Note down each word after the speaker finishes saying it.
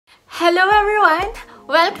Hello everyone!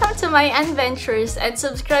 Welcome to my Unventures at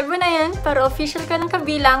subscribe mo na yan para official ka ng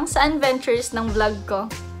kabilang sa Unventures ng vlog ko.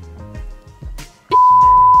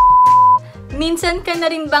 Minsan ka na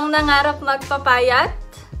rin bang nangarap magpapayat?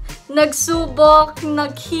 Nagsubok,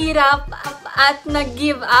 naghirap, at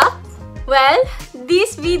nag-give up? Well,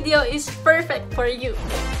 this video is perfect for you.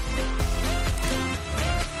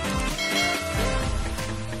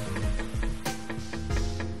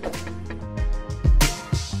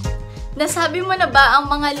 Nasabi mo na ba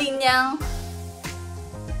ang mga linyang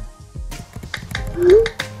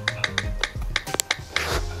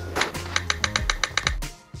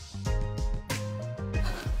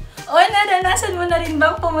o naranasan mo na rin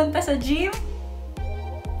bang pumunta sa gym?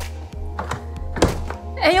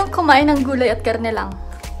 Eh yung kumain ng gulay at karne lang.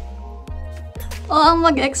 O ang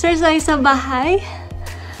mag-exercise sa bahay?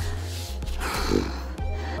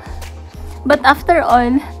 But after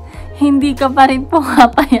all, hindi ka pa rin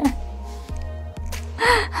pumapayat.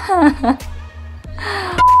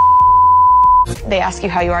 They ask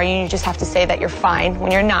you how you are, and you just have to say that you're fine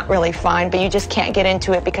when you're not really fine, but you just can't get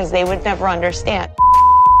into it because they would never understand.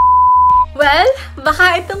 Well,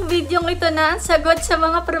 baka itong video ito na ang sagot sa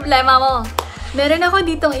mga problema mo. Meron ako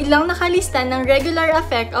ditong ilang nakalista ng regular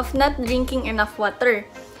effect of not drinking enough water.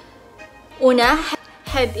 Una,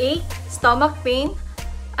 headache, stomach pain,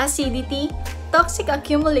 acidity, toxic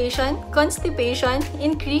accumulation, constipation,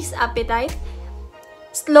 increased appetite,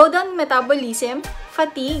 slow down metabolism,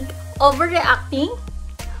 fatigue, overreacting,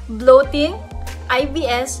 bloating,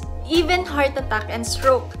 IBS, even heart attack and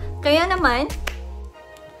stroke. Kaya naman,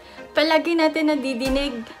 palagi natin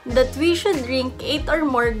nadidinig that we should drink 8 or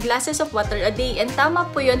more glasses of water a day, and tama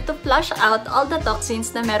po yun to flush out all the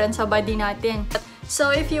toxins na meron sa body natin.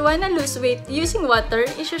 So if you wanna lose weight using water,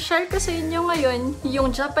 i-share ko sa inyo ngayon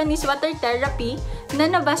yung Japanese water therapy na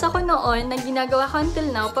nabasa ko noon na ginagawa ko until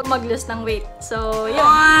now pag mag-lose ng weight. So, yun.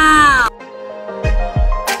 Wow!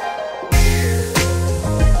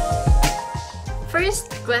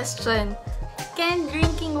 First question, can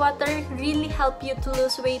drinking water really help you to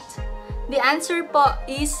lose weight? The answer po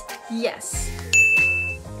is yes.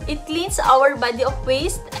 It cleans our body of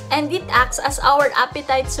waste and it acts as our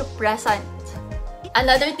appetite suppressant.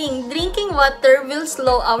 Another thing, drinking water will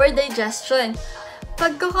slow our digestion.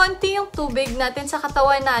 Pagkakonti yung tubig natin sa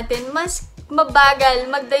katawan natin, mas mabagal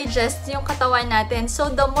mag-digest yung katawan natin. So,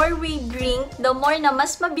 the more we drink, the more na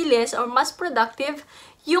mas mabilis or mas productive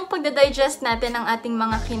yung pagda-digest natin ng ating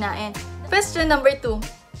mga kinain. Question number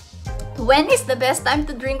 2. When is the best time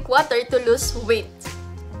to drink water to lose weight?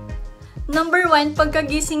 Number 1,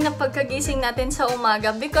 pagkagising natin sa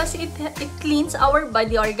umaga because it cleans our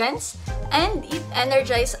body organs and it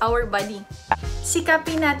energizes our body.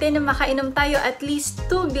 Sikapin natin na makainom tayo at least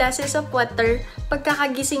 2 glasses of water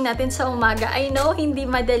pagkakagising natin sa umaga. I know, hindi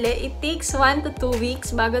madali. It takes 1 to 2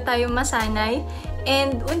 weeks bago tayo masanay.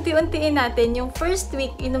 And unti-untiin natin, yung first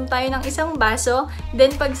week, inom tayo ng 1 baso.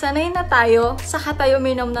 Then pag sanay na tayo, saka tayo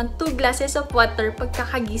minom ng 2 glasses of water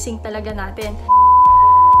pagkakagising talaga natin.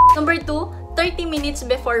 Number 2, 30 minutes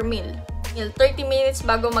before meal. 30 minutes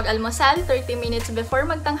bago mag-almusal, 30 minutes before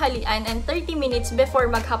magtanghalian, and 30 minutes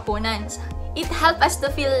before maghapunan. It helps us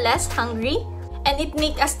to feel less hungry, and it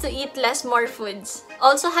makes us to eat less more foods.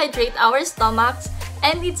 Also hydrate our stomachs,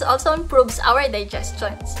 and it also improves our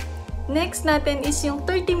digestions. Next natin is yung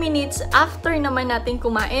 30 minutes after naman natin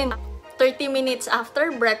kumain. 30 minutes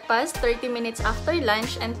after breakfast, 30 minutes after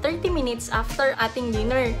lunch, and 30 minutes after ating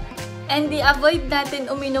dinner. And i-avoid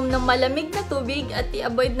natin uminom ng malamig na tubig at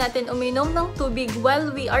i-avoid natin uminom ng tubig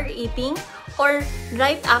while we are eating or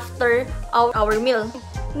right after our meal.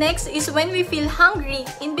 Next is when we feel hungry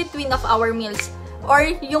in between of our meals or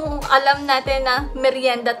yung alam natin na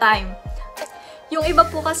merienda time. Yung iba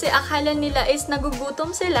po kasi akala nila is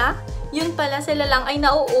nagugutom sila, yun pala sila lang ay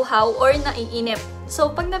nauuhaw or naiinip. So,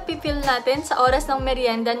 pag napipil natin sa oras ng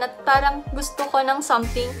merienda na parang gusto ko ng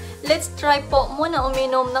something, let's try po muna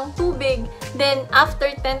uminom ng tubig. Then, after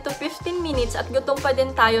 10 to 15 minutes at gutom pa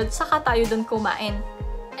din tayo, saka tayo dun kumain.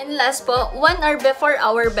 And last po, 1 hour before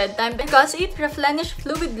our bedtime because it replenishes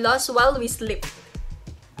fluid loss while we sleep.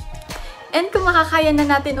 And kung makakaya na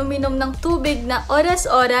natin uminom ng tubig na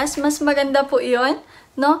oras-oras, mas maganda po iyon,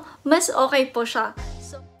 no? Mas okay po siya.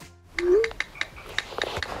 So,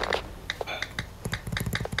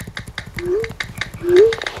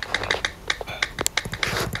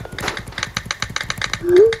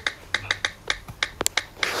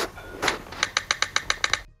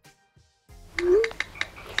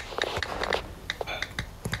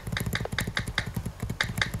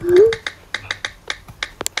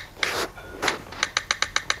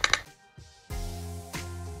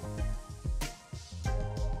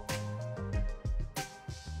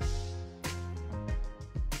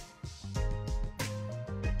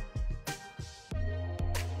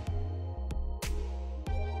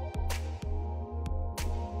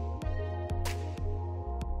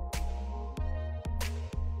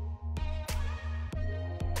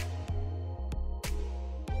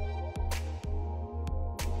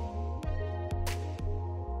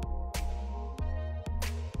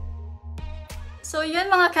 So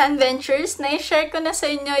yun mga ka-adventures, na-share ko na sa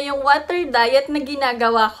inyo yung water diet na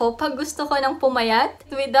ginagawa ko pag gusto ko ng pumayat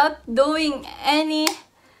without doing any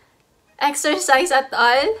exercise at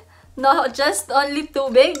all. No, just only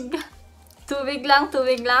tubig. Tubig lang.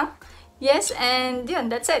 Yes, and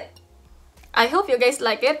yun, that's it. I hope you guys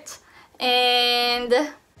like it.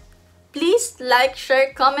 And please like,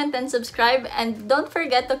 share, comment, and subscribe. And don't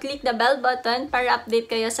forget to click the bell button para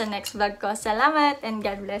update kayo sa next vlog ko. Salamat and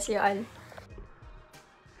God bless you all.